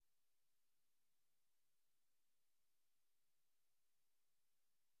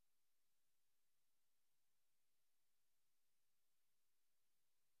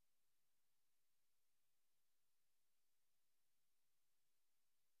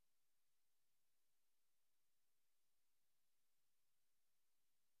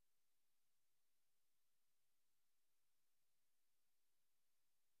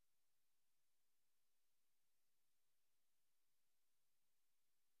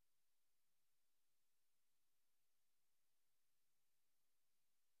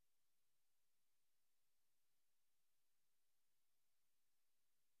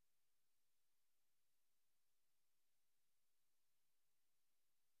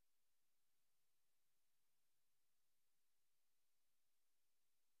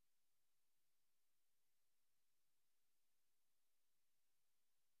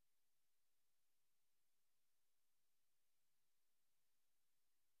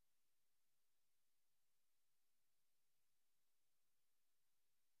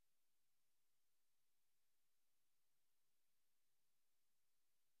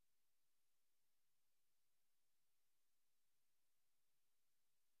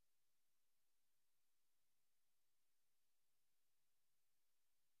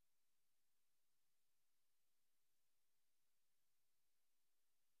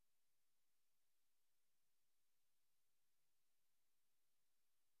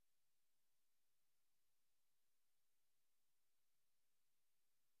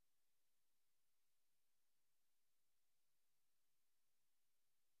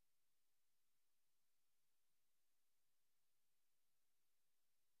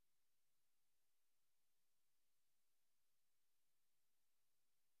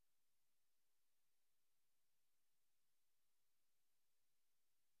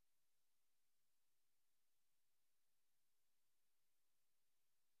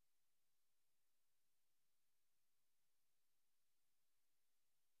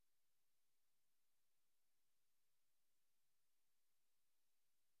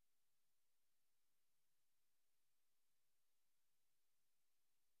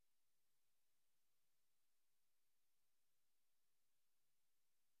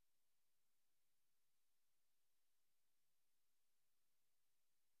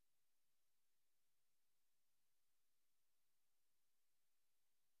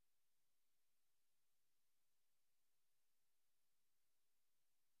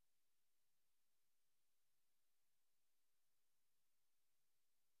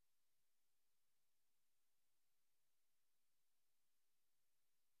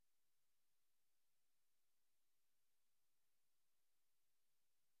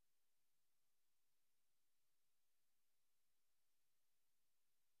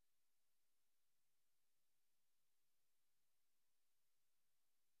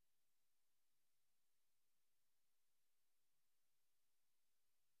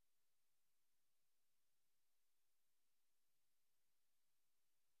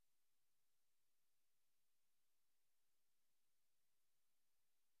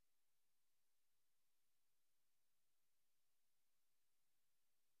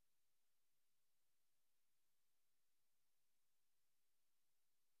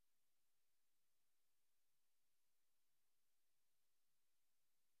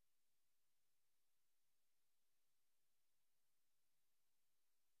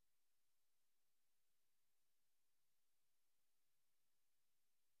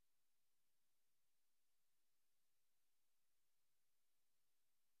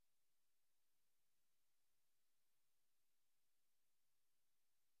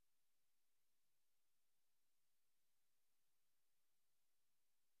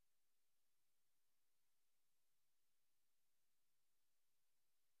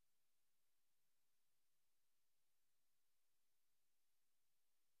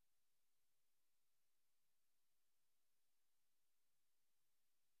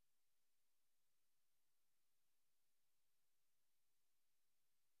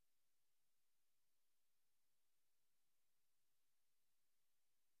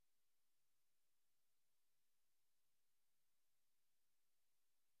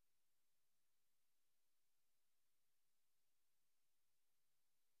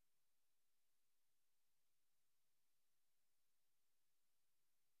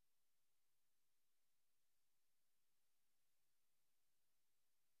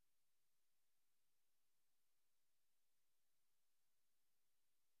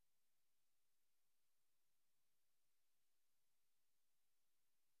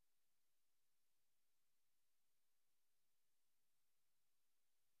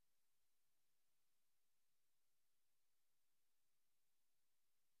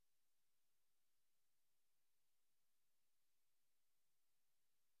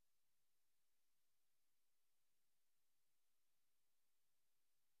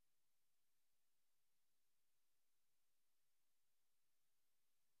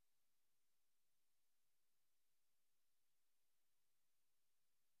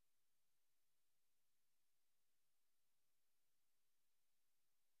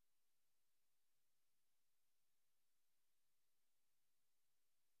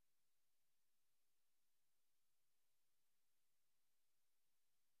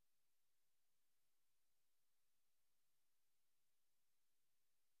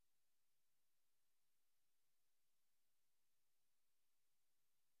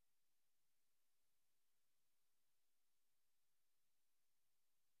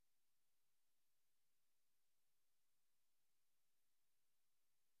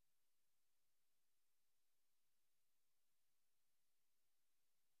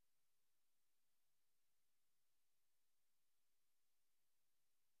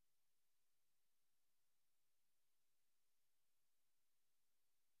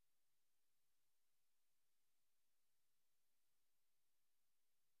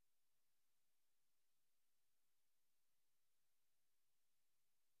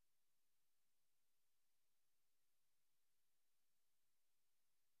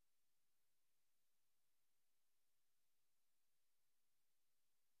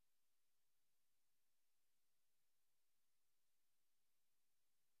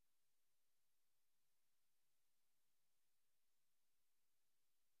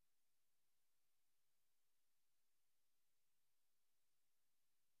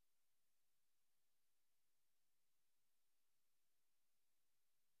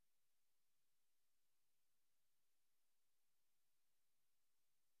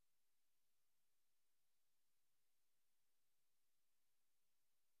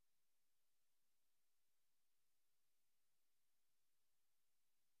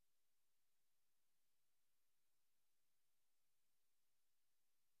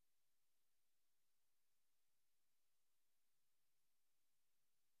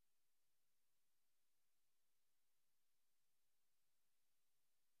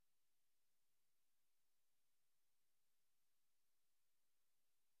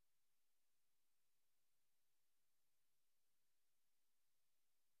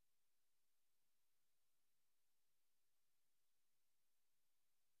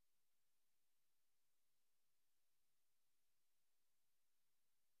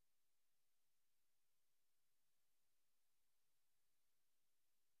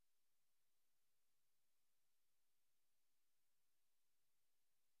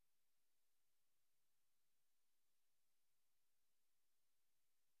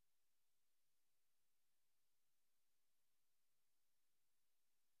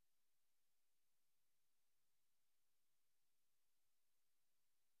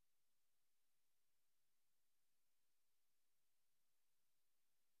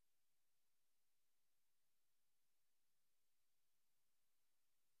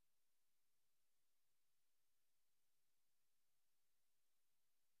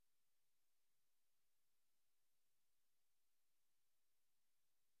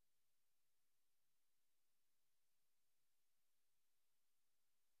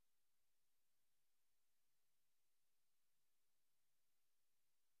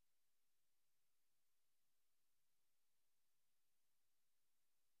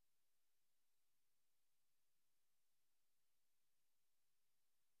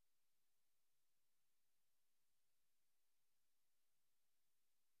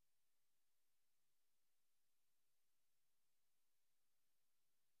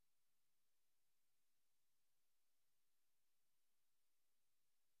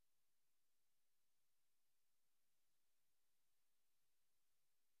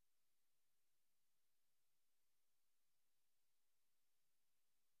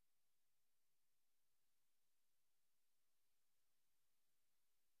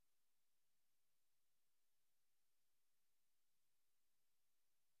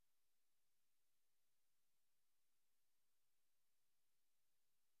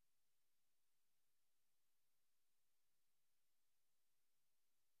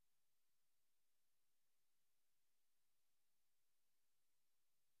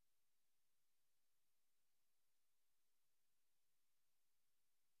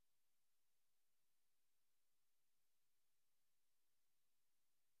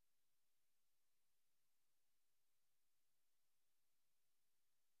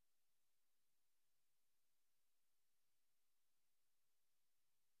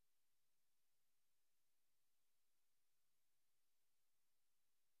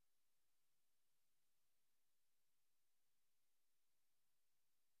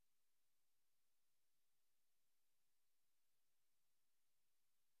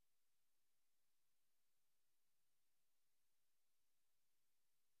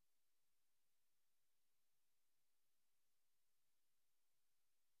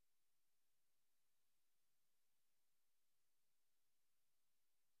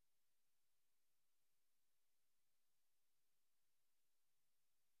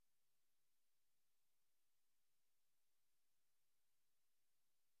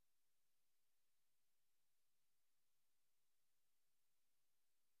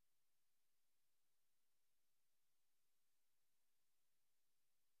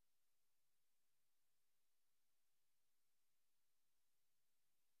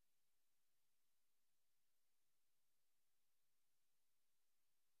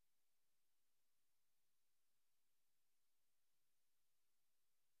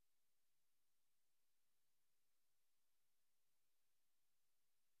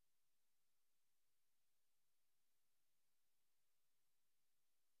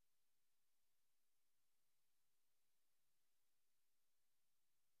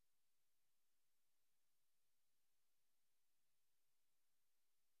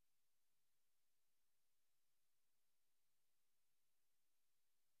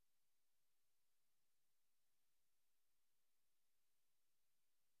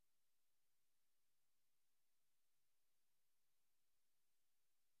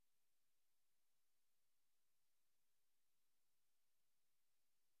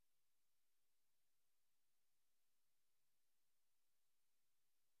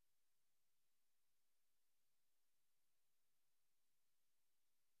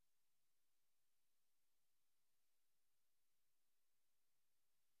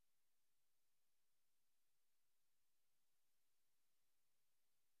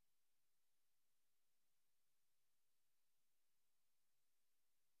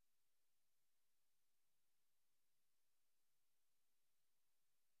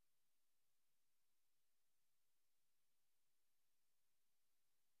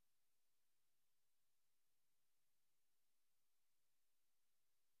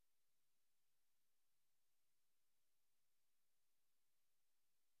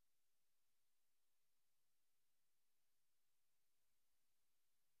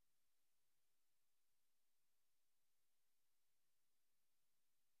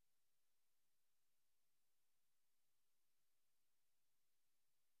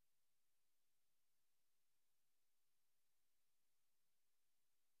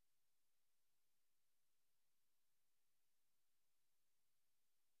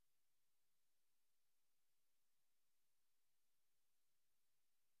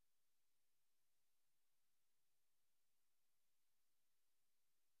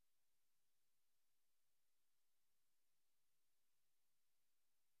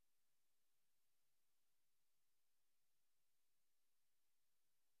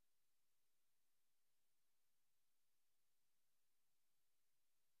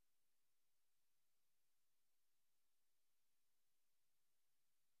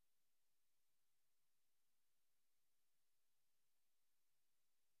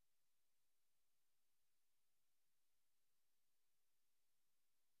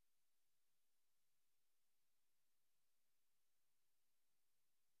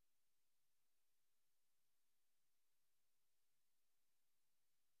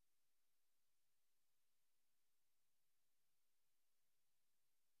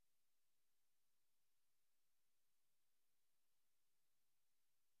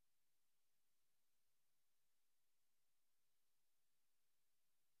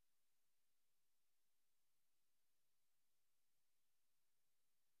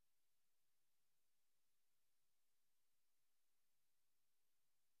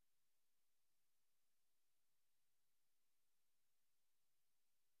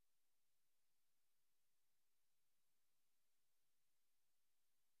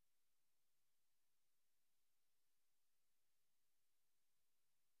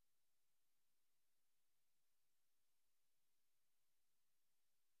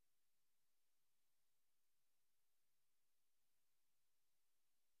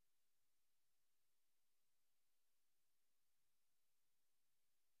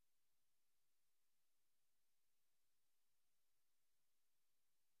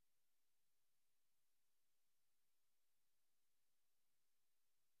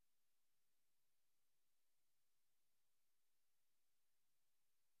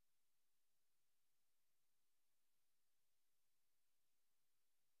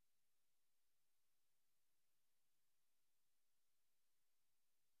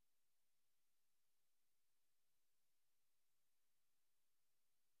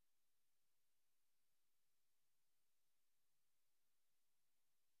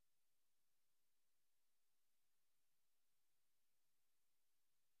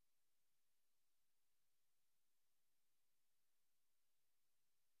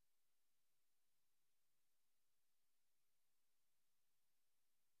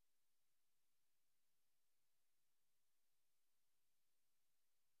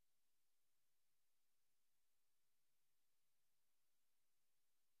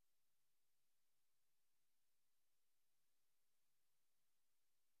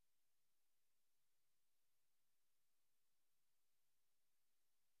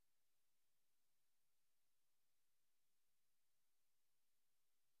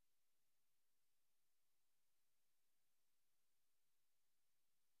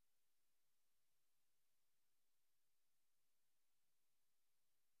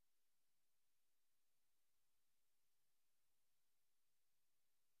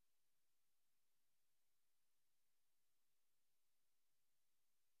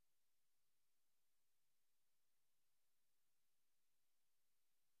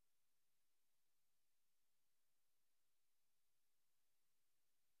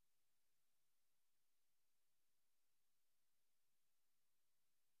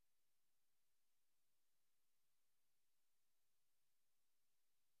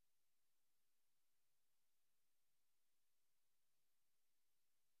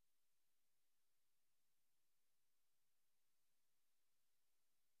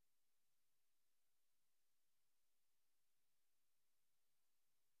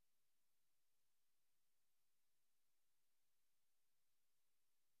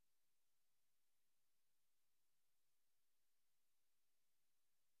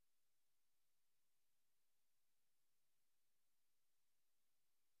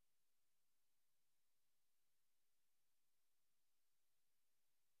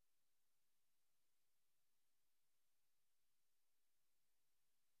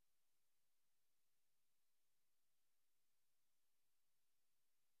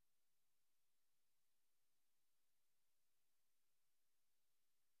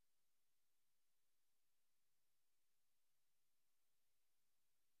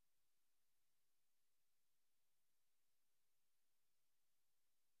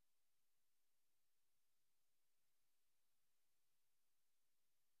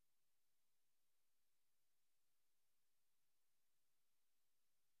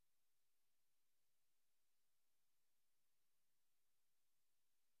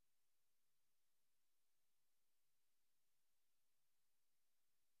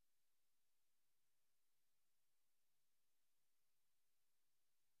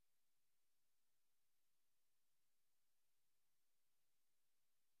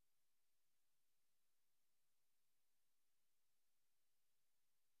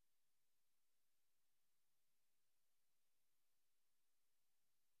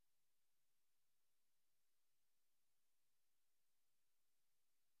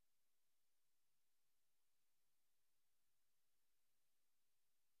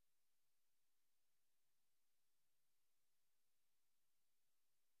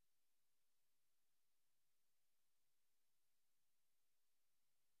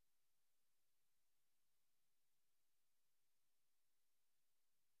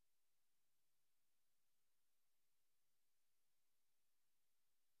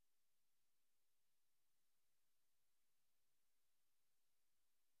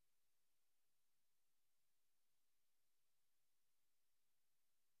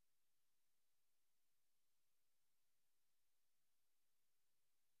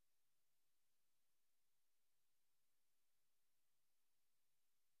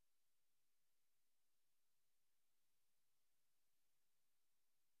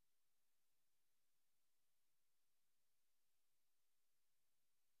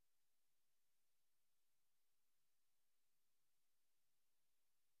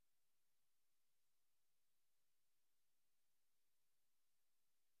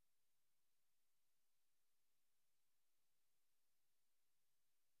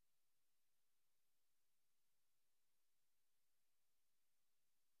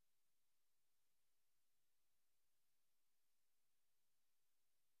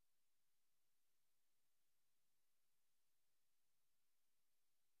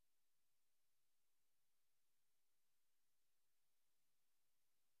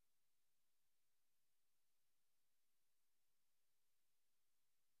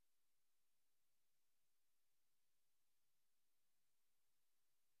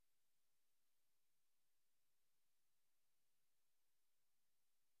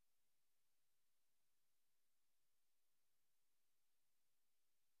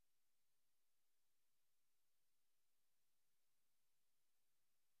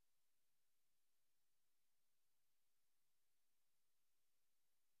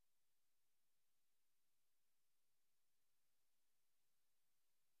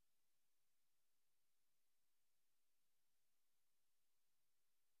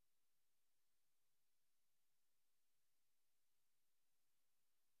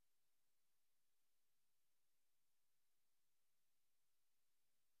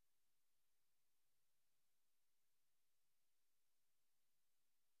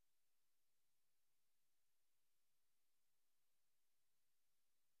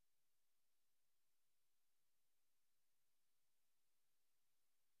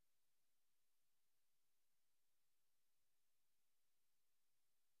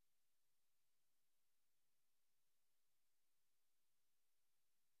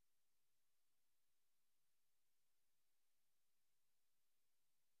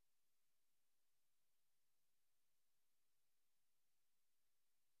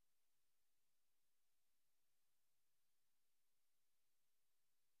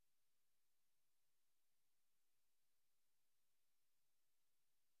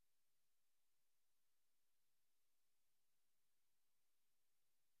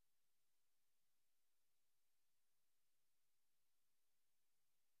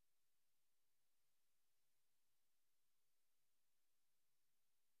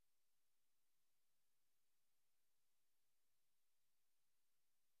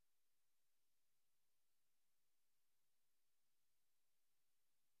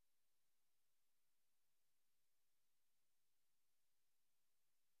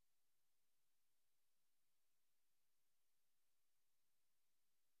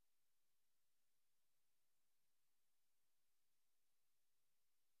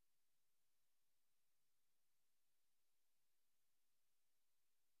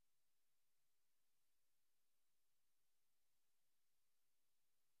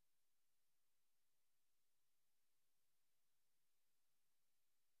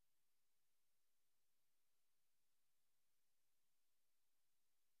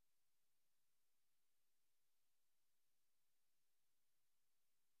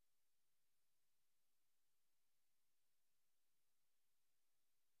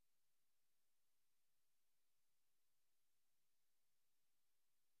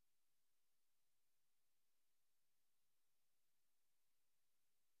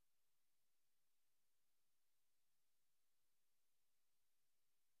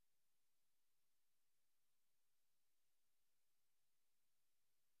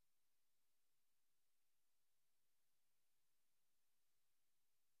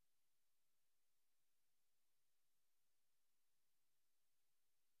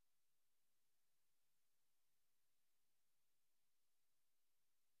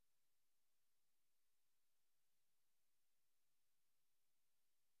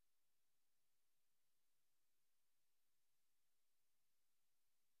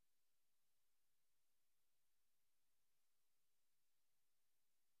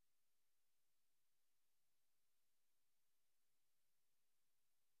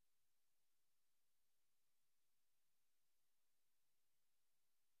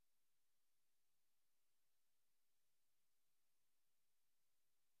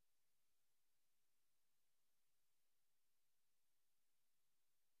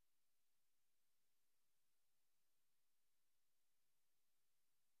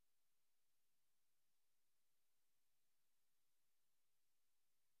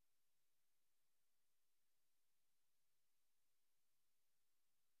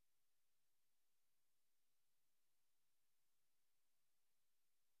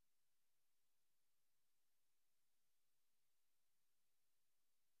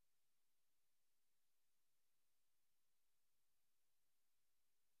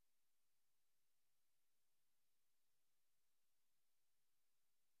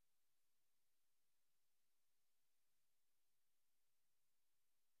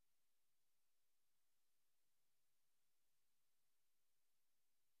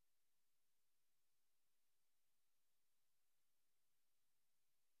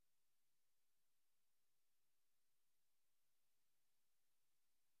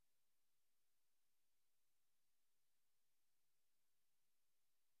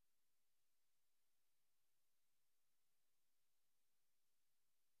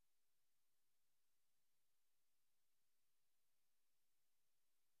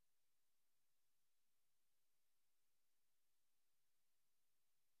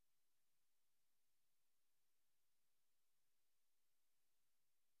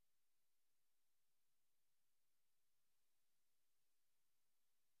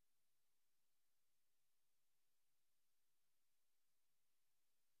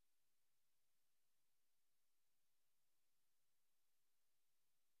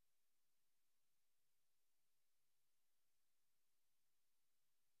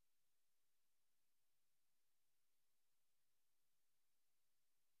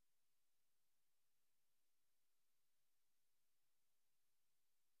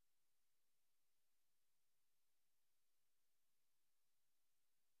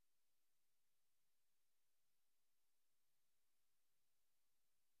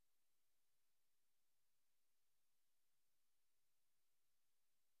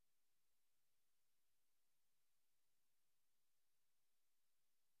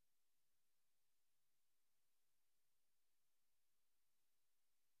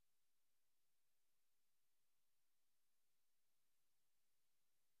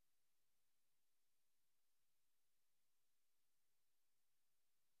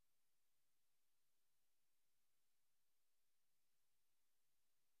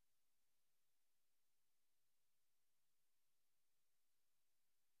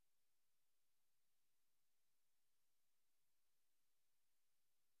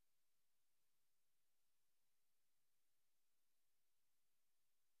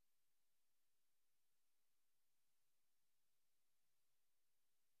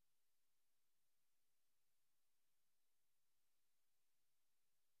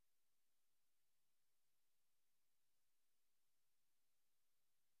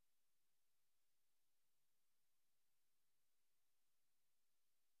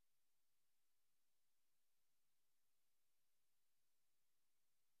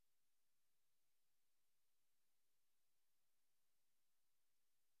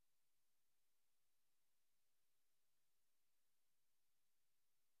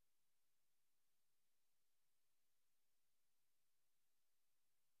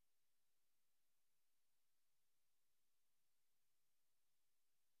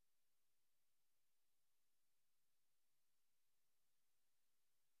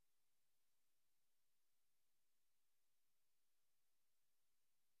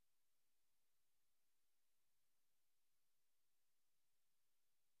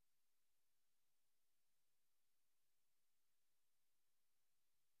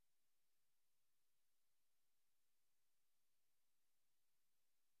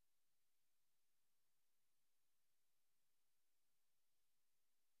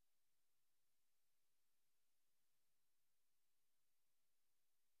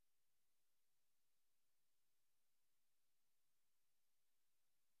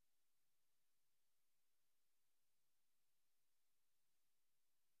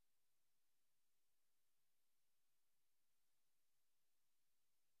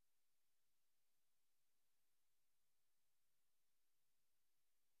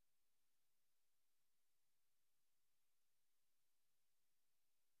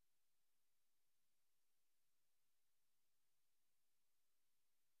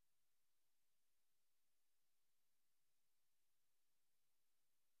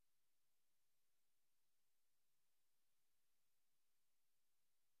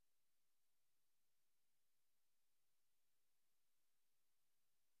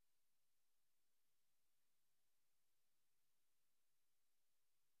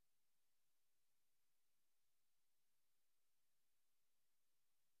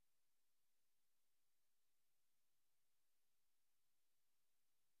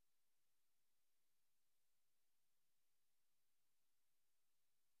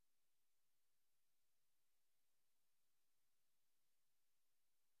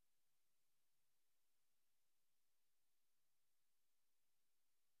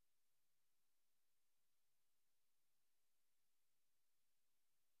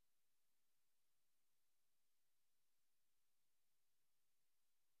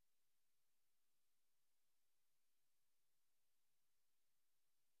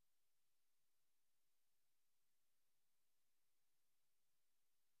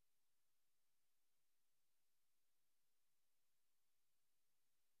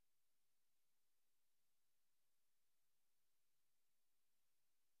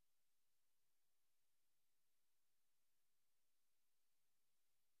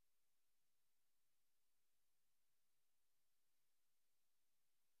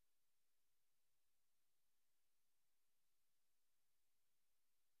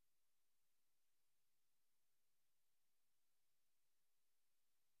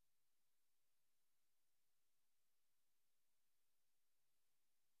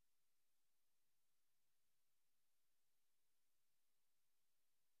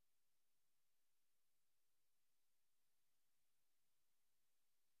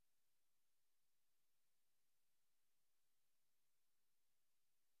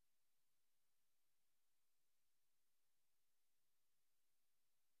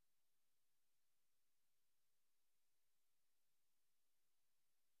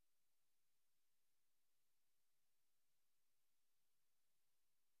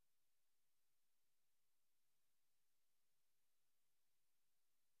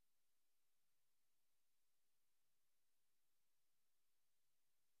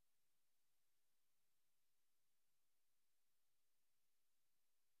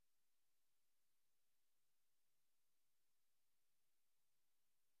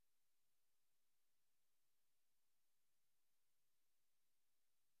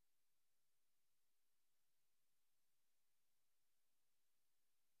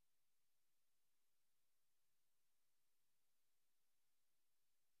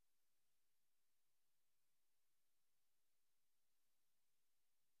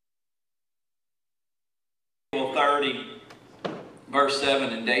30, verse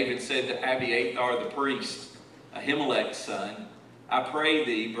 7, and David said to Abiathar the priest, Ahimelech's son, I pray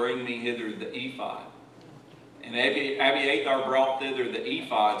thee, bring me hither the ephod. And Abiathar brought thither the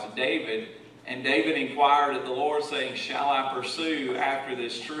ephod to David, and David inquired of the Lord, saying, Shall I pursue after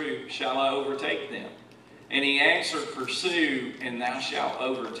this troop? Shall I overtake them? And he answered, Pursue, and thou shalt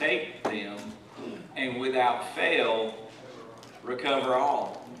overtake them, and without fail recover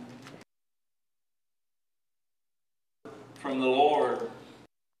all. From the Lord,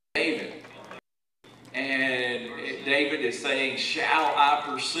 David. And David is saying, shall I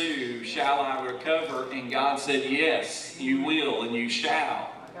pursue? Shall I recover? And God said, yes, you will and you shall.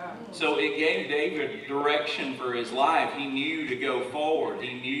 So it gave David direction for his life. He knew to go forward.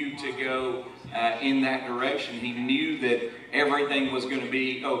 He knew to go in that direction. He knew that everything was going to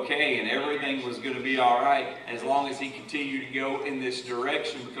be okay and everything was going to be all right as long as he continued to go in this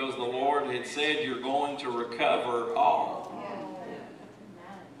direction, because the Lord had said, you're going to recover all.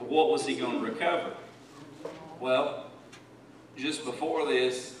 But what was he going to recover? Well, just before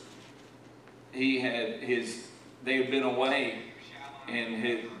this, they had been away,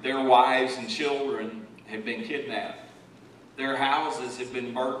 and their wives and children had been kidnapped. Their houses had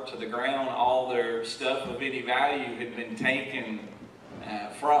been burnt to the ground. All their stuff of any value had been taken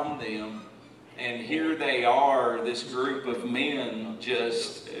from them. And here they are, this group of men,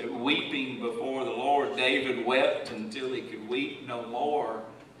 just weeping before the Lord. David wept until he could weep no more.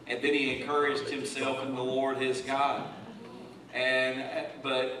 And then he encouraged himself in the Lord his God.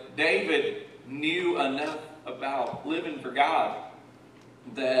 But David knew enough about living for God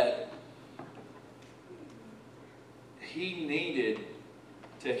that he needed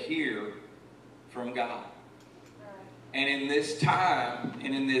to hear from God. And in this time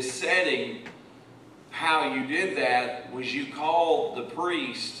and in this setting, how you did that was you called the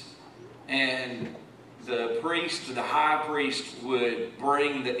priest, and the high priest would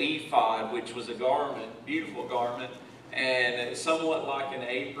bring the ephod, which was a garment, beautiful garment, and somewhat like an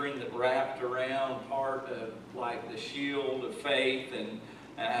apron that wrapped around part of like the shield of faith,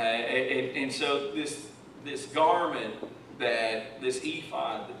 and so this garment, this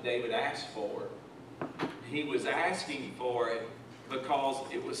ephod that David asked for, he was asking for it because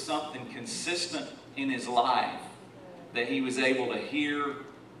it was something consistent in his life, that he was able to hear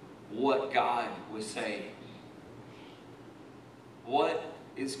what God was saying. What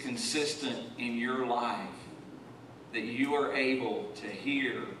is consistent in your life that you are able to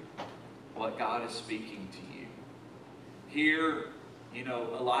hear what God is speaking to you? Here,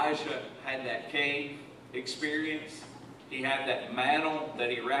 Elijah had that cave experience. He had that mantle that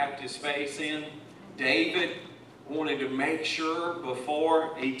he wrapped his face in. David wanted to make sure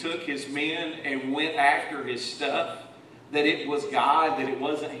before he took his men and went after his stuff that it was God, that it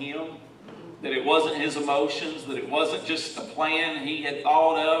wasn't him, that it wasn't his emotions, that it wasn't just a plan he had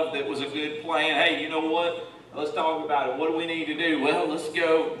thought of that was a good plan. Hey, you know what? Let's talk about it. What do we need to do? Well, let's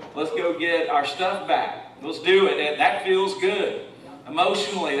go get our stuff back. Let's do it. That feels good.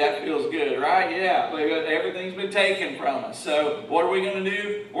 Emotionally, that feels good, right? Yeah, everything's been taken from us. So what are we going to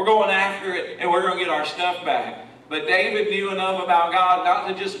do? We're going after it, and we're going to get our stuff back. But David knew enough about God not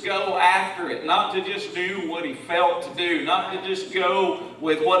to just go after it, not to just do what he felt to do, not to just go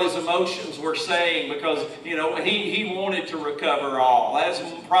with what his emotions were saying, because, he wanted to recover all. That's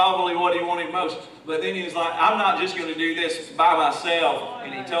probably what he wanted most. But then he was like, I'm not just going to do this by myself.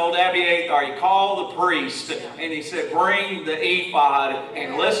 And he told Abiathar, he called the priest, and he said, bring the ephod,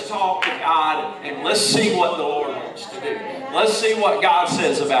 and let's talk to God, and let's see what the Lord wants to do. Let's see what God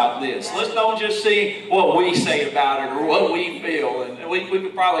says about this. Let's don't just see what we say about it or what we feel. And we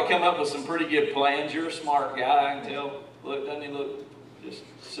could probably come up with some pretty good plans. You're a smart guy, I can tell. Look, doesn't he look just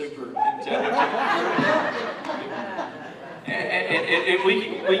super intelligent? And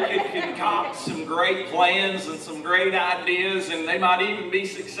we could concoct some great plans and some great ideas, and they might even be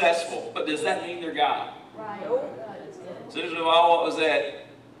successful. But does that mean they're God? Right. So what was that?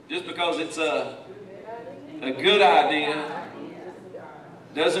 Just because it's a good idea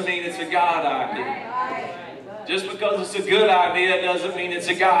doesn't mean it's a God idea. Just because it's a good idea doesn't mean it's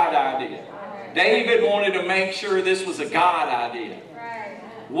a God idea. David wanted to make sure this was a God idea.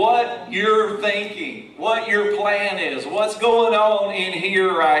 What you're thinking, what your plan is, what's going on in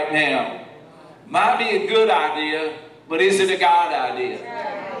here right now might be a good idea, but is it a God idea?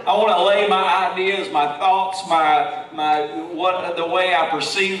 I want to lay my ideas, my thoughts, the way I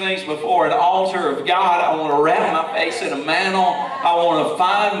perceive things before an altar of God. I want to wrap my face in a mantle. I want to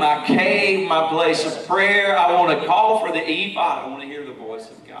find my cave, my place of prayer. I want to call for the ephod. I want to hear the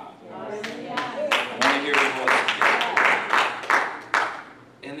voice of God. I want to hear the voice of God.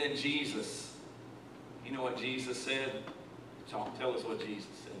 And then Jesus, You know what Jesus said? Tell us what Jesus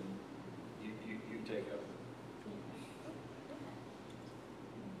said. You take over.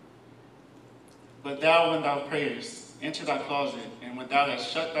 But thou, when thou prayest, enter thy closet, and when thou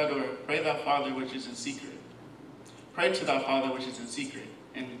hast shut thy door, pray thy Father which is in secret. Pray to thy Father which is in secret,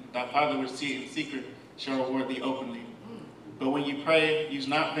 and thy Father which seeth in secret shall reward thee openly. But when you pray, use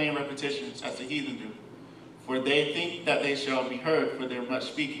not vain repetitions as the heathen do, for they think that they shall be heard for their much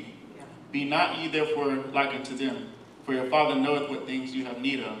speaking. Be not ye therefore like unto them, for your Father knoweth what things you have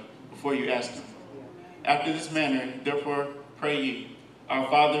need of before you ask him. After this manner, therefore, pray ye, Our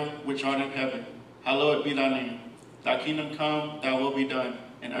Father which art in heaven, hallowed be thy name. Thy kingdom come, thy will be done,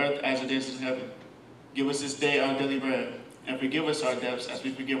 in earth as it is in heaven. Give us this day our daily bread, and forgive us our debts as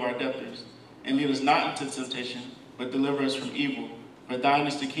we forgive our debtors. And lead us not into temptation, but deliver us from evil. For thine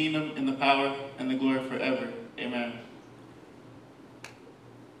is the kingdom, and the power, and the glory forever. Amen.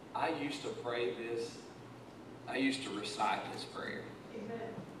 I used to pray this. I used to recite this prayer.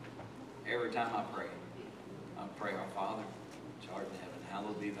 Every time I pray Our Father, which art in heaven,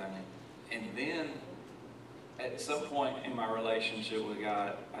 hallowed be thy name. And then, at some point in my relationship with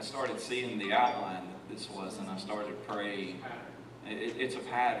God, I started seeing the outline that this was, and I started praying. It's a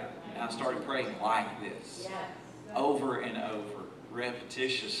pattern. And I started praying like this, over and over,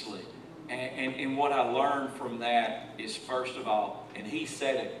 repetitiously. And what I learned from that is, first of all, and he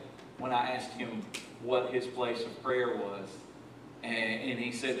said it when I asked him what his place of prayer was, and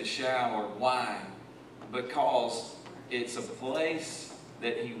he said the shower. Why? Because it's a place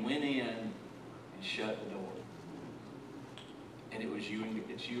that he went in and shut the door. And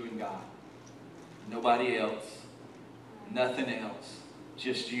it's you and God. Nobody else. Nothing else.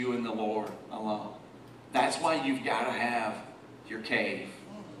 Just you and the Lord alone. That's why you've got to have your cave,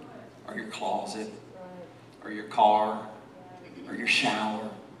 or your closet, or your car, or your shower,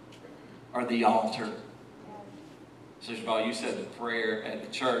 or the altar. Sister Ball, you said the prayer at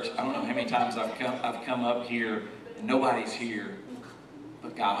the church. I don't know how many times I've come up here and nobody's here,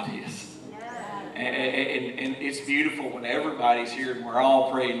 but God is. And it's beautiful when everybody's here and we're all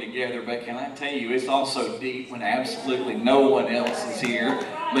praying together. But can I tell you, it's also deep when absolutely no one else is here.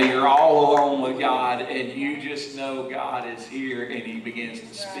 But you're all alone with God, and you just know God is here, and He begins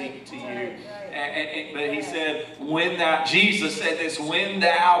to speak to you. But He said, Jesus said this, when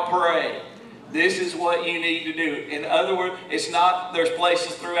thou pray. This is what you need to do. In other words, it's not, there's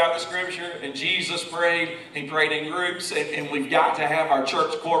places throughout the Scripture, and Jesus prayed, He prayed in groups, and we've got to have our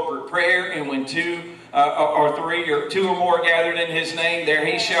church corporate prayer, and when two or more are gathered in His name, there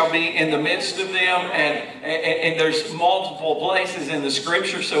He shall be in the midst of them, and there's multiple places in the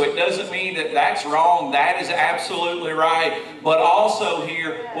Scripture, so it doesn't mean that that's wrong. That is absolutely right. But also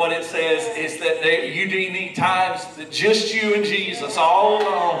here, what it says is that you do need times that just you and Jesus, all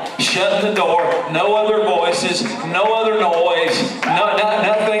alone, shut the door, no other voices, no other noise,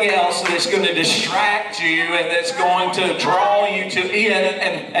 nothing else that's going to distract you and that's going to draw you to it,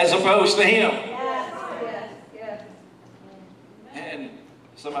 and as opposed to Him. Yes. And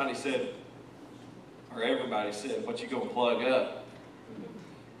somebody said, or everybody said, what you going to plug up?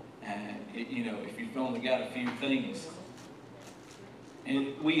 If you've only got a few things.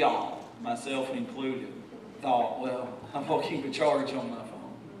 And we all, myself included, thought, well, I'm going to keep a charge on my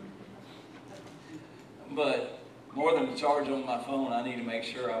phone. But more than a charge on my phone, I need to make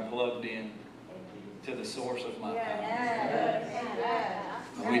sure I'm plugged in to the source of my power,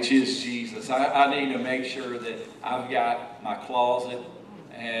 which is Jesus. I need to make sure that I've got my closet,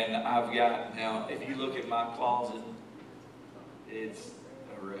 and I've got, now, if you look at my closet, it's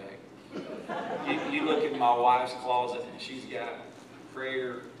a wreck. You look at my wife's closet, and she's got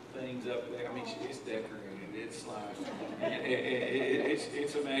prayer things up there. I mean, it's decorated. It's like,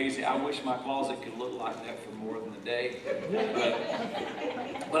 it's amazing. I wish my closet could look like that for more than a day.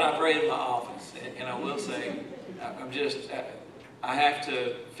 But I pray in my office, and I will say, I have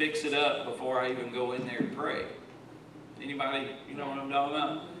to fix it up before I even go in there to pray. Anybody, you know what I'm talking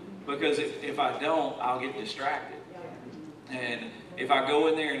about? Because if I don't, I'll get distracted. And if I go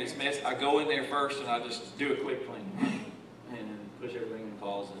in there and it's messy, I go in there first and I just do a quick clean and push everything in the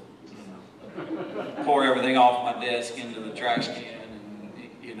closet. Pour everything off my desk into the trash can,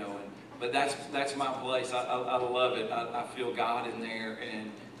 but that's my place. I love it. I feel God in there,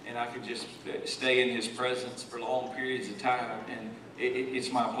 and I could just stay in His presence for long periods of time, and it's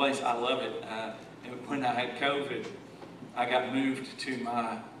my place. I love it. When I had COVID, I got moved to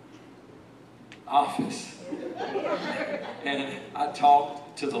my office, and I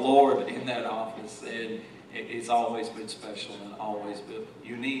talked to the Lord in that office, and it's always been special and always been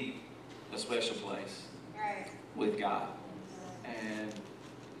unique. A special place with God, and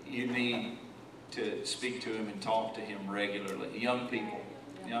you need to speak to Him and talk to Him regularly. Young people,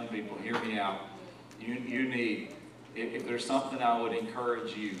 hear me out. You need, if there's something I would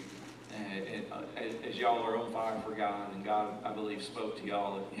encourage you, as y'all are on fire for God, and God, I believe, spoke to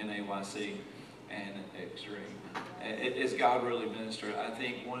y'all at NAYC and Extreme, as God really ministered, I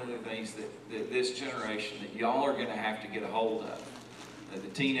think one of the things that this generation, that y'all are going to have to get a hold of, the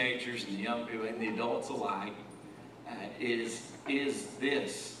teenagers and the young people and the adults alike, is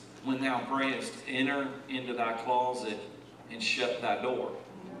this: when thou prayest, enter into thy closet and shut thy door.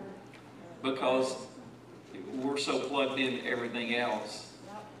 Because we're so plugged into everything else,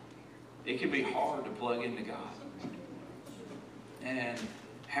 it can be hard to plug into God. And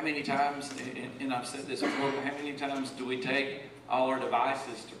how many times, and I've said this before, how many times do we take all our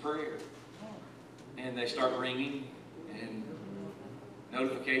devices to prayer and they start ringing and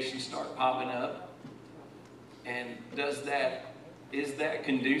notifications start popping up? And is that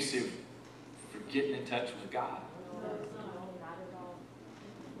conducive for getting in touch with God?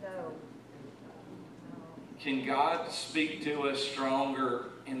 Can God speak to us stronger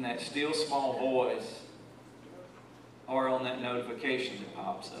in that still small voice or on that notification that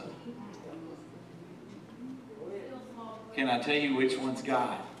pops up? Can I tell you which one's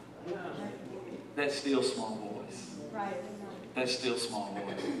God? That still small voice. That still small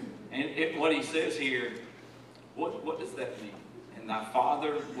voice. And what he says here, what does that mean? And thy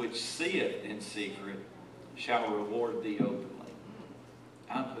Father which seeth in secret shall reward thee openly.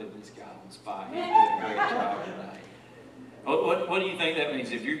 I'm putting this guy on the spot. He's doing a great job tonight. What do you think that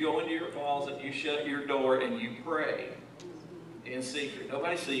means? If you go into your closet, you shut your door, and you pray in secret.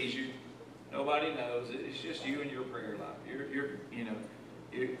 Nobody sees you. Nobody knows. It's just you and your prayer life.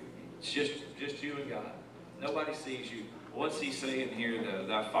 It's just you and God. Nobody sees you. What's he saying here, though?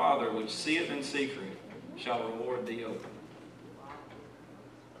 Thy Father which seeth in secret shall reward thee openly.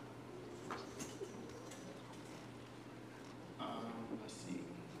 Let's see.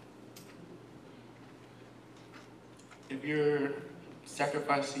 If you're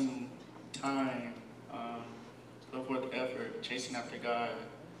sacrificing time, so forth, effort, chasing after God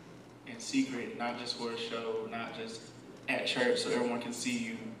in secret, not just for a show, not just at church so everyone can see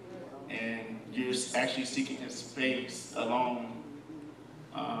you, and you're actually seeking His face alone,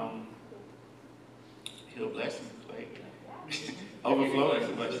 He'll bless you, like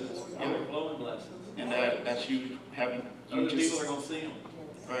overflowing blessings. Overflowing blessings. And that you haven't. Other people are going to see Him.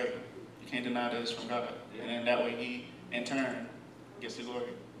 Right. You can't deny that it's from God. Yeah. And that way He, in turn, gets the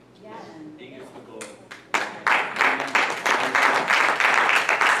glory. Yeah. He gets the glory.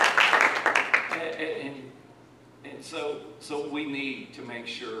 And so we need to make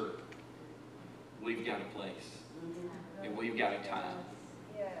sure we've got a place, and we've got a time,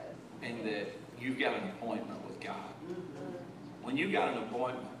 and that you've got an appointment with God. When you got an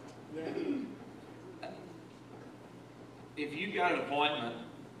appointment, if you got an appointment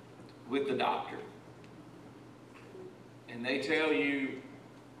with the doctor, and they tell you,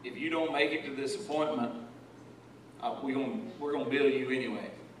 if you don't make it to this appointment, we're going to bill you anyway,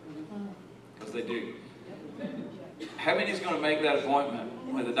 because they do. How many is going to make that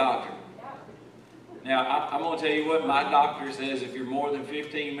appointment with a doctor? Now, I'm going to tell you what my doctor says: if you're more than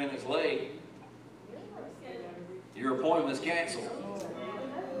 15 minutes late, your appointment's canceled.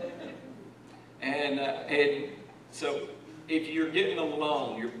 And so, if you're getting a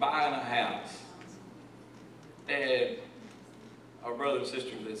loan, you're buying a house, and our brother and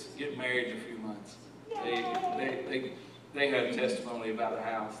sister that's getting married in a few months, they had a testimony about a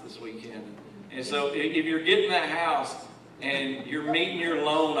house this weekend. And so if you're getting that house and you're meeting your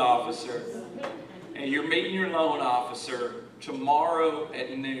loan officer, tomorrow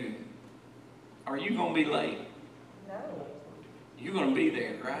at noon, are you going to be late? No. You're going to be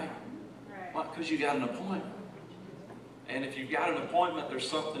there, right? Why? Because you got an appointment. And if you've got an appointment, there's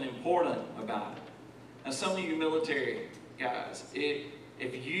something important about it. Now, some of you military guys,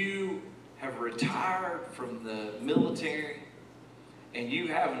 if you have retired from the military and you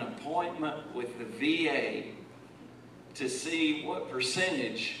have an appointment with the VA to see what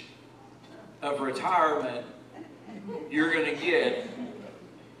percentage of retirement you're going to get,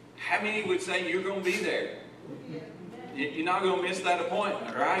 how many would say you're going to be there? You're not going to miss that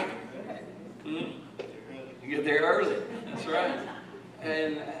appointment, right? You get there early. That's right.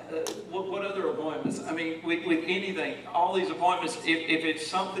 And what other appointments? I mean, with anything, all these appointments, if it's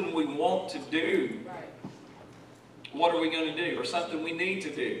something we want to do, what are we going to do? Or something we need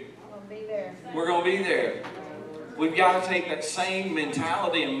to do? We're going to be there. We've got to take that same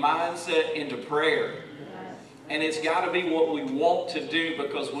mentality and mindset into prayer. And it's got to be what we want to do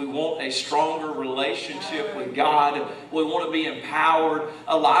because we want a stronger relationship with God. We want to be empowered.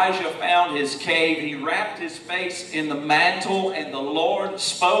 Elijah found his cave. He wrapped his face in the mantle, and the Lord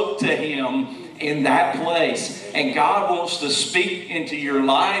spoke to him in that place. And God wants to speak into your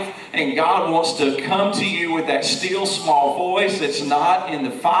life, and God wants to come to you with that still small voice. It's not in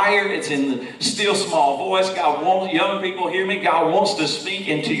the fire, it's in the still small voice. God wants, young people hear me, God wants to speak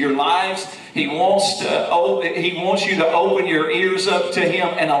into your lives. He wants you to open your ears up to Him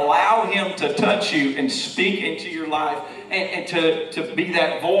and allow Him to touch you and speak into your life, and to be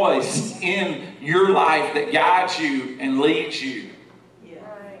that voice in your life that guides you and leads you.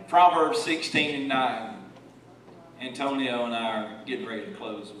 Proverbs 16:9. Antonio and I are getting ready to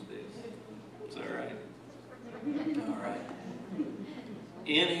close with this. Is that right? All right.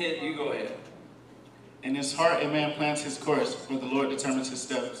 You go ahead. In his heart a man plans his course, but the Lord determines his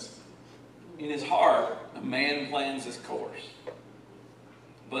steps. In his heart a man plans his course,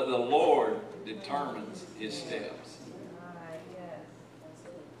 but the Lord determines his steps.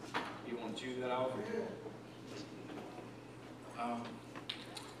 You want to chew that off? I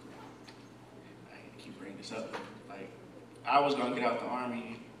keep bringing this up. Like, I was gonna get out the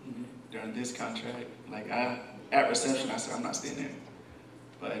Army during this contract. Like, at reception, I said I'm not staying there.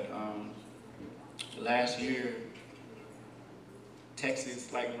 But last year,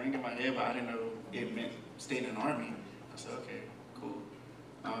 Texas like ringing in my head, but I didn't know it meant staying in the Army. I said, okay, cool.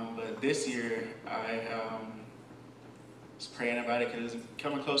 But this year, I was praying about it because it's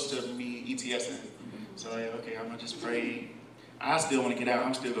coming close to me ETSing. So like, okay, I'm gonna just pray. I still want to get out.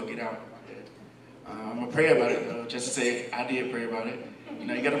 I'm still gonna get out. I'm gonna pray about it though, just to say I did pray about it. You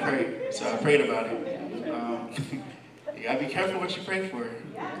know, you gotta pray. So I prayed about it. You gotta be careful what you pray for.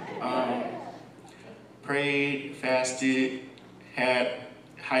 Prayed, fasted, had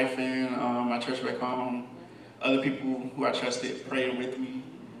Hyphen, my church back home, other people who I trusted praying with me.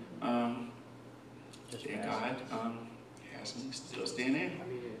 And God has me still staying in.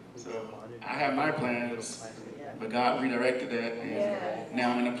 So I had my plans, but God redirected that, and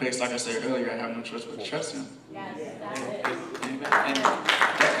now I'm in a place, like I said earlier, I have no choice but to trust Him. Amen. And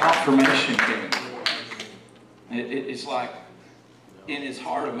that confirmation came. It's like, in his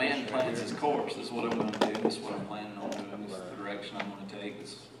heart a man plans his course. This is what I'm going to do. This is what I'm planning on doing. This is the direction I'm going to take.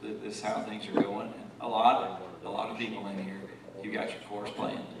 This is how things are going. And a lot of people in here, you got your course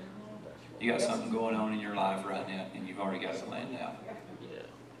planned. You got something going on in your life right now, and you've already got it planned out.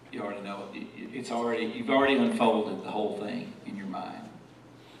 You already know it. You've already unfolded the whole thing in your mind.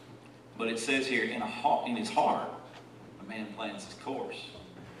 But it says here, in his heart, a man plans his course,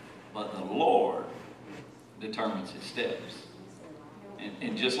 but the Lord determines his steps.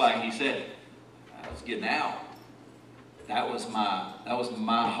 And just like he said, I was getting out. That was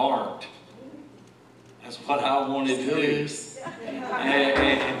my heart. That's what I wanted to do.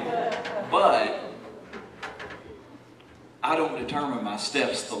 But I don't determine my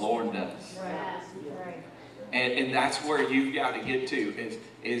steps, the Lord does. And that's where you've got to get to,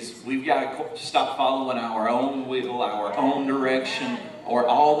 is we've got to stop following our own will, our own direction, or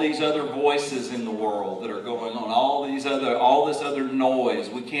all these other voices in the world that are going on, all this other noise.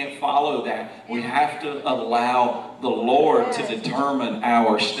 We can't follow that. We have to allow the Lord to determine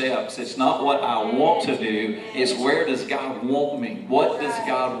our steps. It's not what I want to do, it's where does God want me? What does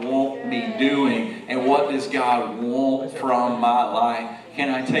God want me doing? And what does God want from my life? Can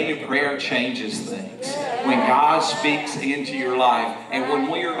I tell you, prayer changes things. When God speaks into your life, and when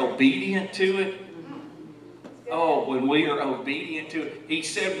we are obedient to it, when we are obedient to it. He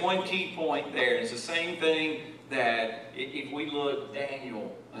said one key point there. It's the same thing that if we look,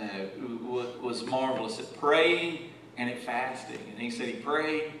 Daniel was marvelous at praying and at fasting. And he said he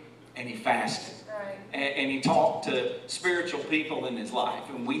prayed and he fasted. Right. And he talked to spiritual people in his life.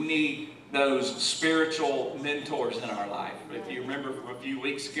 And we need those spiritual mentors in our life. If you remember from a few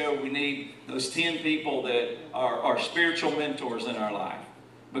weeks ago, we need those 10 people that are spiritual mentors in our life.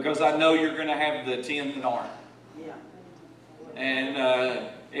 Because I know you're going to have the 10 that aren't.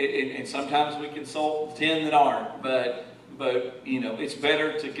 And sometimes we consult 10 that aren't, but you know, it's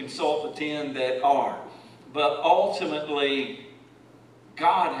better to consult the 10 that are. But ultimately,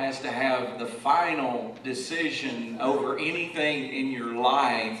 God has to have the final decision over anything in your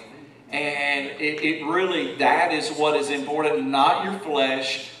life. And it really, that is what is important, not your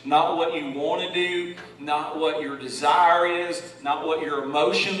flesh, not what you want to do, not what your desire is, not what your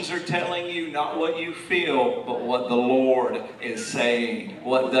emotions are telling you, not what you feel, but what the Lord is saying.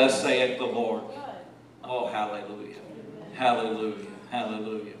 What thus saith the Lord. Oh, hallelujah. Hallelujah.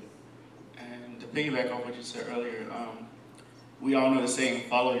 Hallelujah. And to piggyback on what you said earlier, we all know the saying,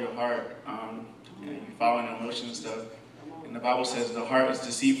 follow your heart. You follow in emotions and stuff. And the Bible says the heart is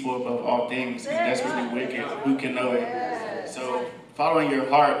deceitful above all things and desperately wicked. Who can know it? So following your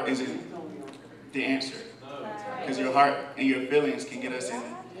heart isn't the answer. Because your heart and your feelings can get us in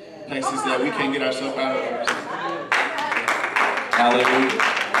places that we can't get ourselves out of. Hallelujah.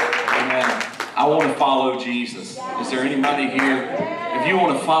 Amen. I want to follow Jesus. Is there anybody here? If you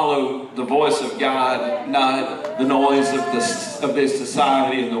want to follow the voice of God, not the noise of this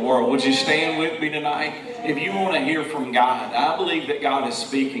society and the world, would you stand with me tonight? If you want to hear from God, I believe that God is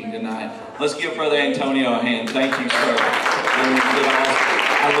speaking tonight. Let's give Brother Antonio a hand. Thank you, sir.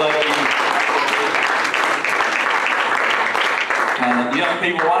 I love you. Young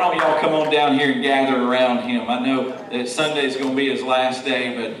people, why don't y'all come on down here and gather around him? I know that Sunday is going to be his last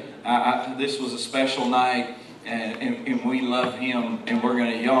day, but this was a special night, and we love him, and we're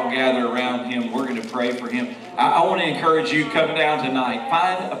going to, y'all gather around him. We're going to pray for him. I want to encourage you, come down tonight.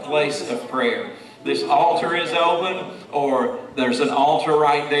 Find a place of prayer. This altar is open, or there's an altar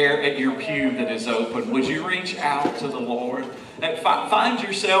right there at your pew that is open. Would you reach out to the Lord? And find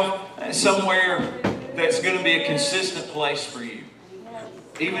yourself somewhere that's going to be a consistent place for you.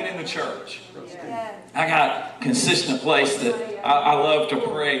 Even in the church. I got a consistent place that I love to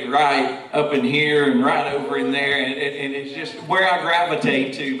pray right up in here and right over in there. And it's just where I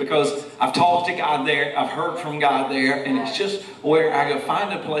gravitate to, because I've talked to God there. I've heard from God there. And it's just where I go.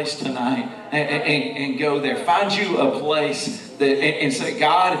 Find a place tonight and go there. Find you a place and say,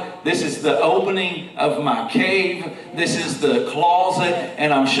 God, this is the opening of my cave. This is the closet,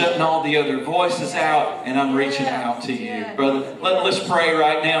 and I'm shutting all the other voices out, and I'm reaching out to you, brother. Let's pray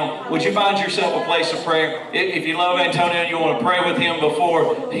right now. Would you find yourself a place of prayer? If you love Antonio and you want to pray with him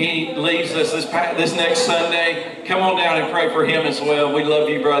before he leaves us this next Sunday, come on down and pray for him as well. We love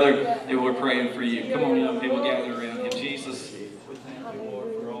you, brother, and we're praying for you. Come on, young people, gather around him. Jesus, we thank you,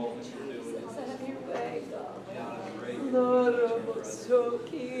 Lord, for all that you're doing. God, I pray this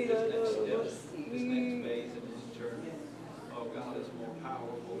next phase in this journey. Oh, God is more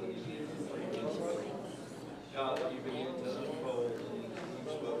powerful than any other. God, that you begin to unfold and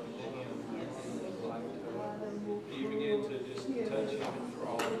you've spoken to him in his life. You begin to just touch him and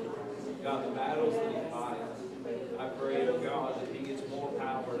draw him. God, the battles that he fights, I pray, oh God, that he gets more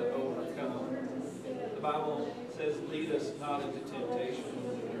power to overcome. The Bible says, lead us not into temptation,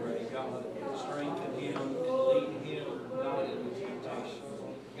 but pray, God, strengthen him and lead him not into temptation.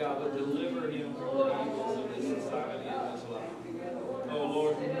 God, but deliver him from the evils of this society and his life. Oh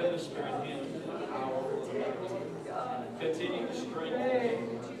Lord, minister in him the powerful anointing. Continue to strengthen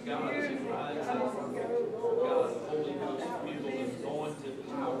him, God, as he finds that, God, the Holy Ghost fuel is going to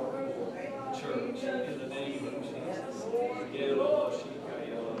powerful church in the name of Jesus.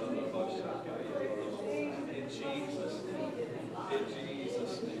 In Jesus' name. In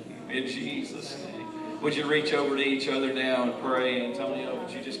Jesus' name. In Jesus' name. Would you reach over to each other now and pray? Antonio, would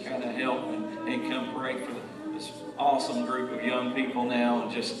you just kind of help and come pray for this awesome group of young people now,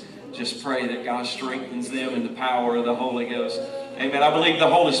 and just pray that God strengthens them in the power of the Holy Ghost. Amen. I believe the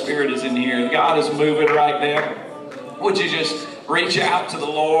Holy Spirit is in here. God is moving right now. Would you just reach out to the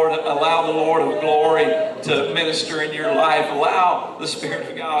Lord, allow the Lord of glory to minister in your life, allow the Spirit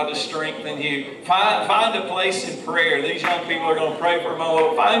of God to strengthen you. Find a place in prayer. These young people are going to pray for a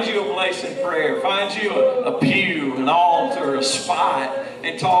moment. Find you a place in prayer. Find you a pew, an altar, a spot,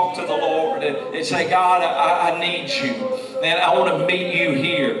 and talk to the Lord and say, God, I need you. And I want to meet you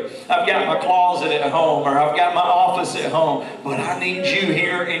here. I've got my closet at home, or I've got my office at home, but I need you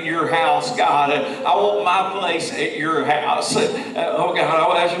here in your house, God. I want my place at your house. Oh,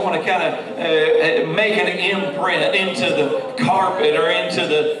 God, I just want to kind of make an imprint into the carpet or into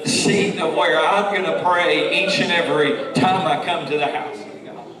the seat of where I'm going to pray each and every time I come to the house.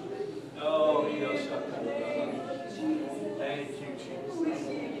 Oh, thank you,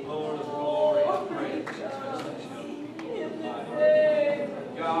 Jesus. Lord of glory, I pray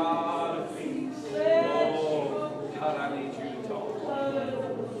God of peace. Oh, God, I need you to talk.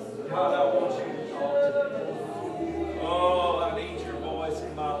 God, I want you to talk to me. Oh, I need your voice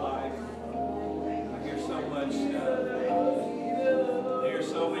in my life. I hear so much stuff. I hear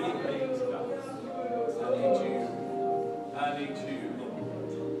so many things, God. I need you. I need you, Lord.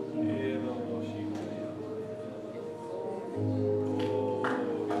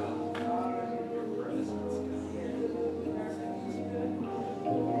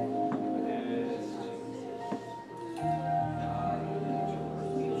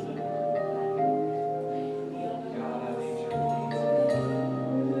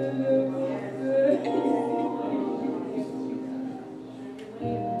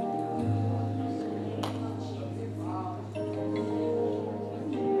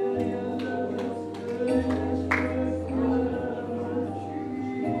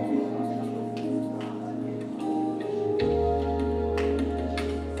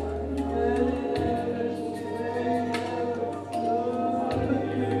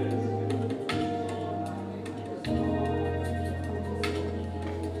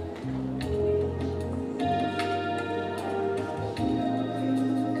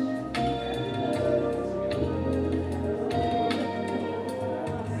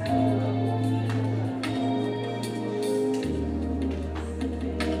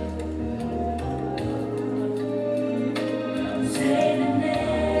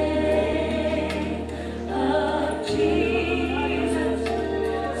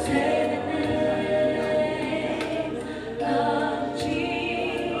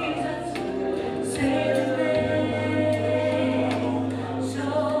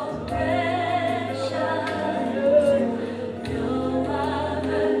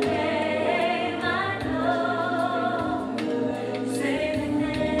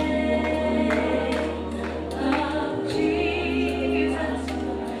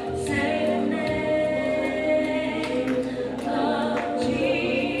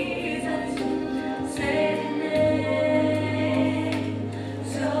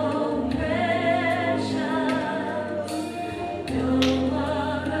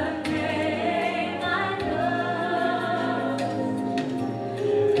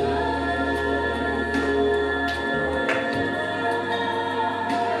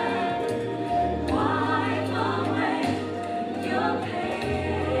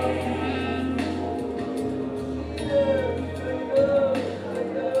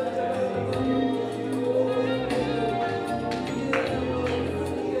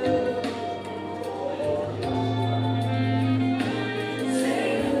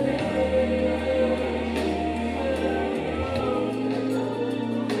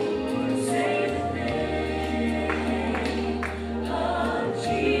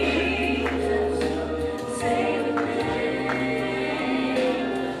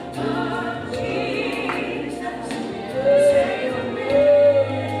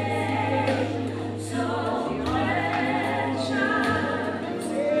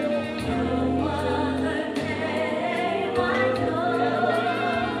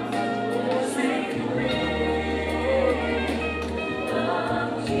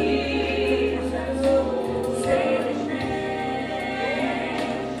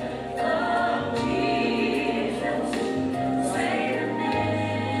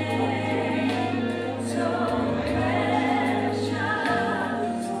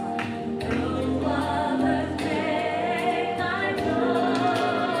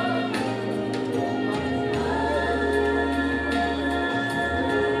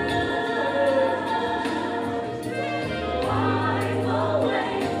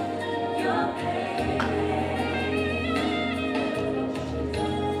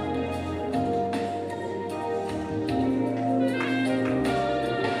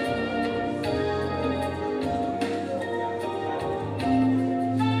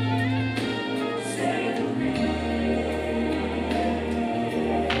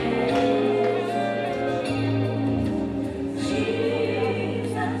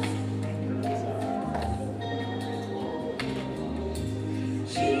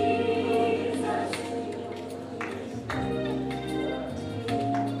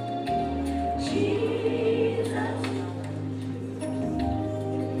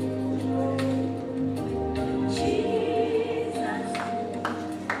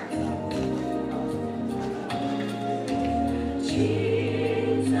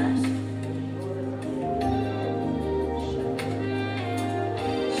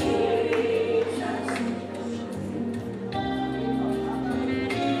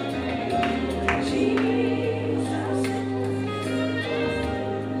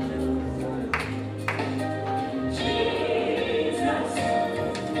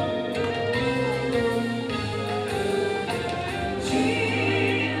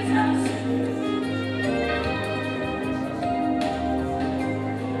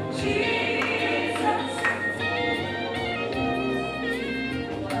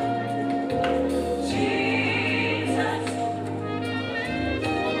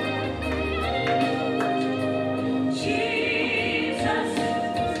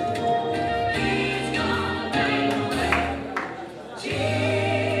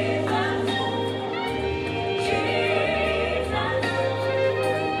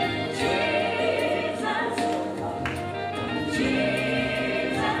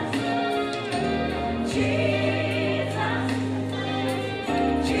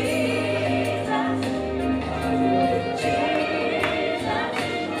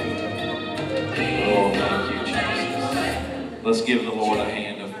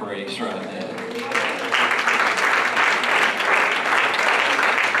 praise right now.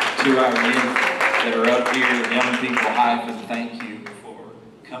 To our youth that are up here, young people, Hyphen, thank you for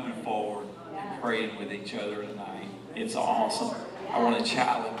coming forward and praying with each other tonight. It's awesome. I want to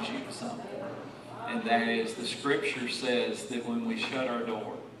challenge you to something. And that is, the scripture says that when we shut our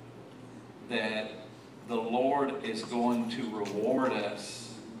door, that the Lord is going to reward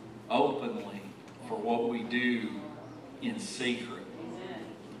us openly for what we do in secret.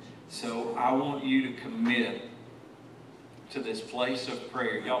 So I want you to commit to this place of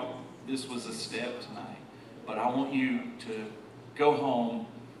prayer. Y'all, this was a step tonight. But I want you to go home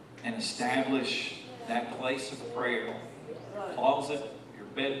and establish that place of prayer. Closet, your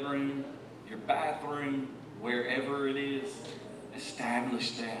bedroom, your bathroom, wherever it is,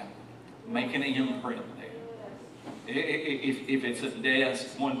 establish that. Make an imprint there. If it's a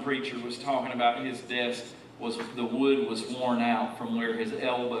desk, one preacher was talking about his desk the wood was worn out from where his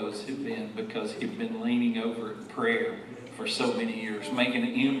elbows had been because he'd been leaning over in prayer for so many years. Make an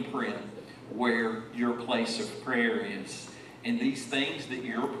imprint where your place of prayer is. And these things that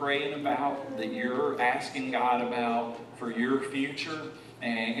you're praying about, that you're asking God about for your future,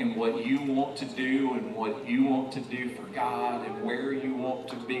 and what you want to do and what you want to do for God and where you want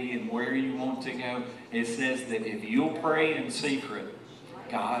to be and where you want to go, it says that if you'll pray in secret,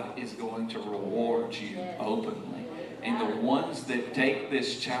 God is going to reward you openly. And the ones that take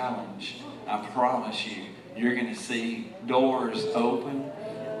this challenge, I promise you, you're going to see doors open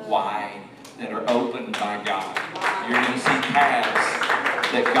wide that are opened by God. You're going to see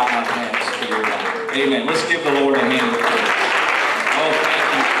paths that God has for your life. Amen. Let's give the Lord a hand of praise. Oh, thank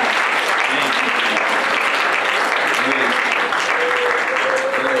you.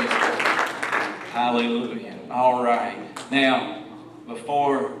 Praise God. Hallelujah. All right. Now,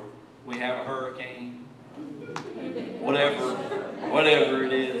 before we have a hurricane, whatever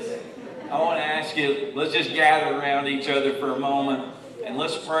it is, I want to ask you, let's just gather around each other for a moment and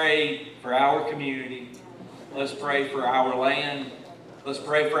let's pray for our community. Let's pray for our land. Let's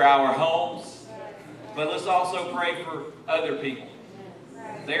pray for our homes. But let's also pray for other people,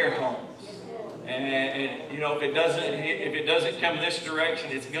 their homes. And you know, if it doesn't come this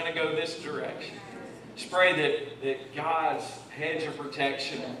direction, it's going to go this direction. Just pray that God's hedge of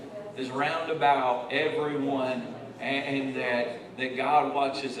protection is round about everyone, and that God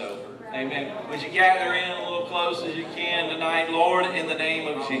watches over. Amen. Would you gather in a little close as you can tonight? Lord, in the name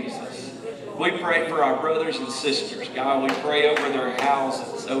of Jesus, we pray for our brothers and sisters. God, we pray over their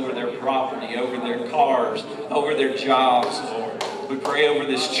houses, over their property, over their cars, over their jobs, Lord. We pray over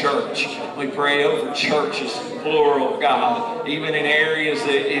this church. We pray over churches, plural, God, even in areas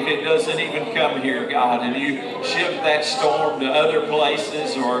that if it doesn't even come here, God, and you ship that storm to other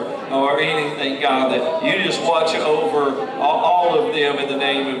places or anything, God, that you just watch over all of them in the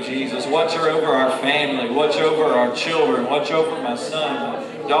name of Jesus. Watch over our family. Watch over our children. Watch over my son,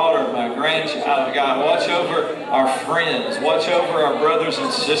 my daughter, my grandchild, God. Watch over our friends. Watch over our brothers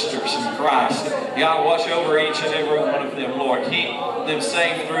and sisters in Christ. God, watch over each and every one of them, Lord. Keep them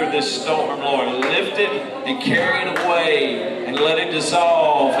safe through this storm, Lord. Lift it and carry it away and let it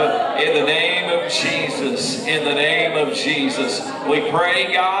dissolve in the name of Jesus. In the name of Jesus. We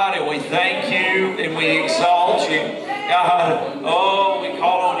pray, God, and we thank you and we exalt you. God, oh, we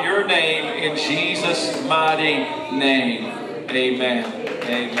call on your name in Jesus' mighty name. Amen.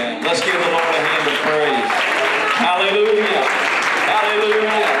 Amen. Let's give the Lord a hand of praise. Hallelujah.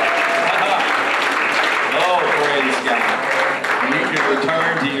 Hallelujah. Oh, praise God. You can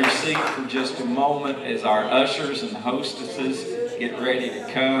return to your seat for just a moment as our ushers and hostesses get ready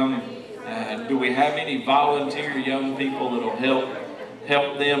to come. Do we have any volunteer young people that will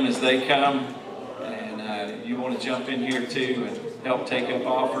help them as they come? And you want to jump in here too and help take up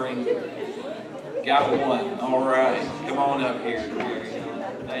offering? Got one. All right. Come on up here.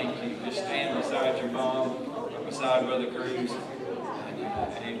 Thank you. Just stand beside your mom, beside Brother Cruz.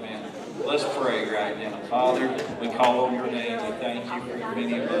 Amen. Let's pray right now. Father, we call on your name. We thank you for your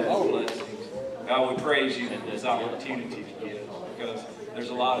many blessings. God, we praise you for this opportunity to give, because there's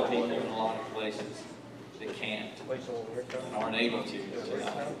a lot of people in a lot of places that can't and aren't able to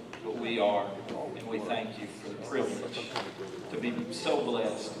tonight. But we are, and we thank you for the privilege to be so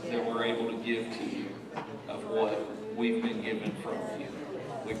blessed that we're able to give to you of what we've been given from you.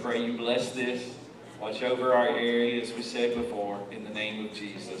 We pray you bless this. Watch over our area, as we said before, in the name of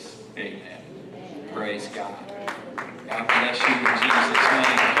Jesus. Amen. Praise God. God bless you in Jesus'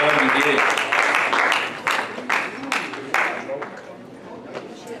 name. Come and get it.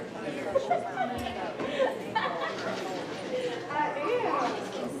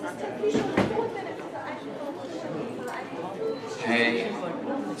 Hey,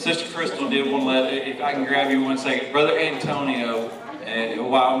 Sister Crystal did want to let, if I can grab you 1 second. Brother Antonio, a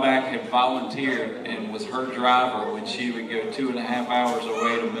while back, had volunteered and was her driver when she would go 2.5 hours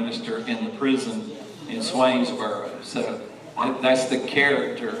away to minister in the prison in Swainsboro. So that's the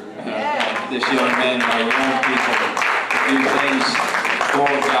character of this young man and our young people to do things for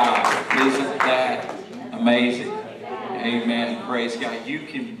God. Isn't that amazing? Amen. Praise God. You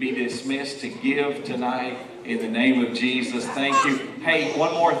can be dismissed to give tonight in the name of Jesus. Thank you. Hey,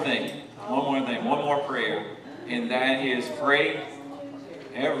 one more more prayer. And that is pray.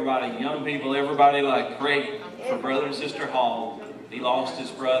 Everybody, young people, everybody, like, pray for Brother and Sister Hall. He lost his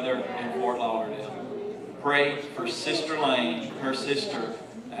brother in Fort Lauderdale. Pray for Sister Lane. Her sister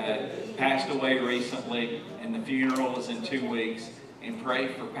passed away recently, and the funeral is in 2 weeks. And pray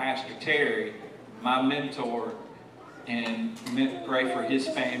for Pastor Terry, my mentor, and pray for his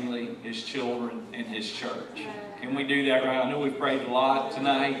family, his children, and his church. Can we do that right? I know we've prayed a lot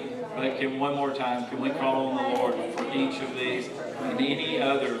tonight, but one more time, can we call on the Lord for each of these and any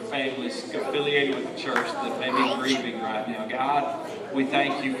other families affiliated with the church that may be grieving right now? God, we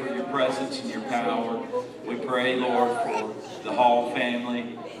thank you for your presence and your power. We pray, Lord, for the Hall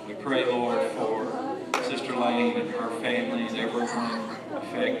family. We pray, Lord, for Sister Lane and her family and everyone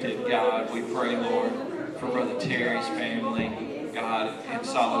affected. God, we pray, Lord, for Brother Terry's family, God, in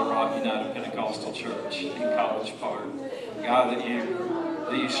Solid Rock United Pentecostal Church in College Park. God, that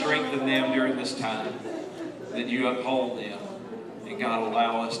you strengthen them during this time, that you uphold them, and God,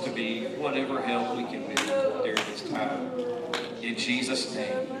 allow us to be whatever help we can be during this time. In Jesus'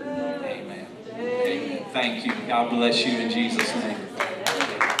 name, amen. Amen. Thank you. God bless you in Jesus' name.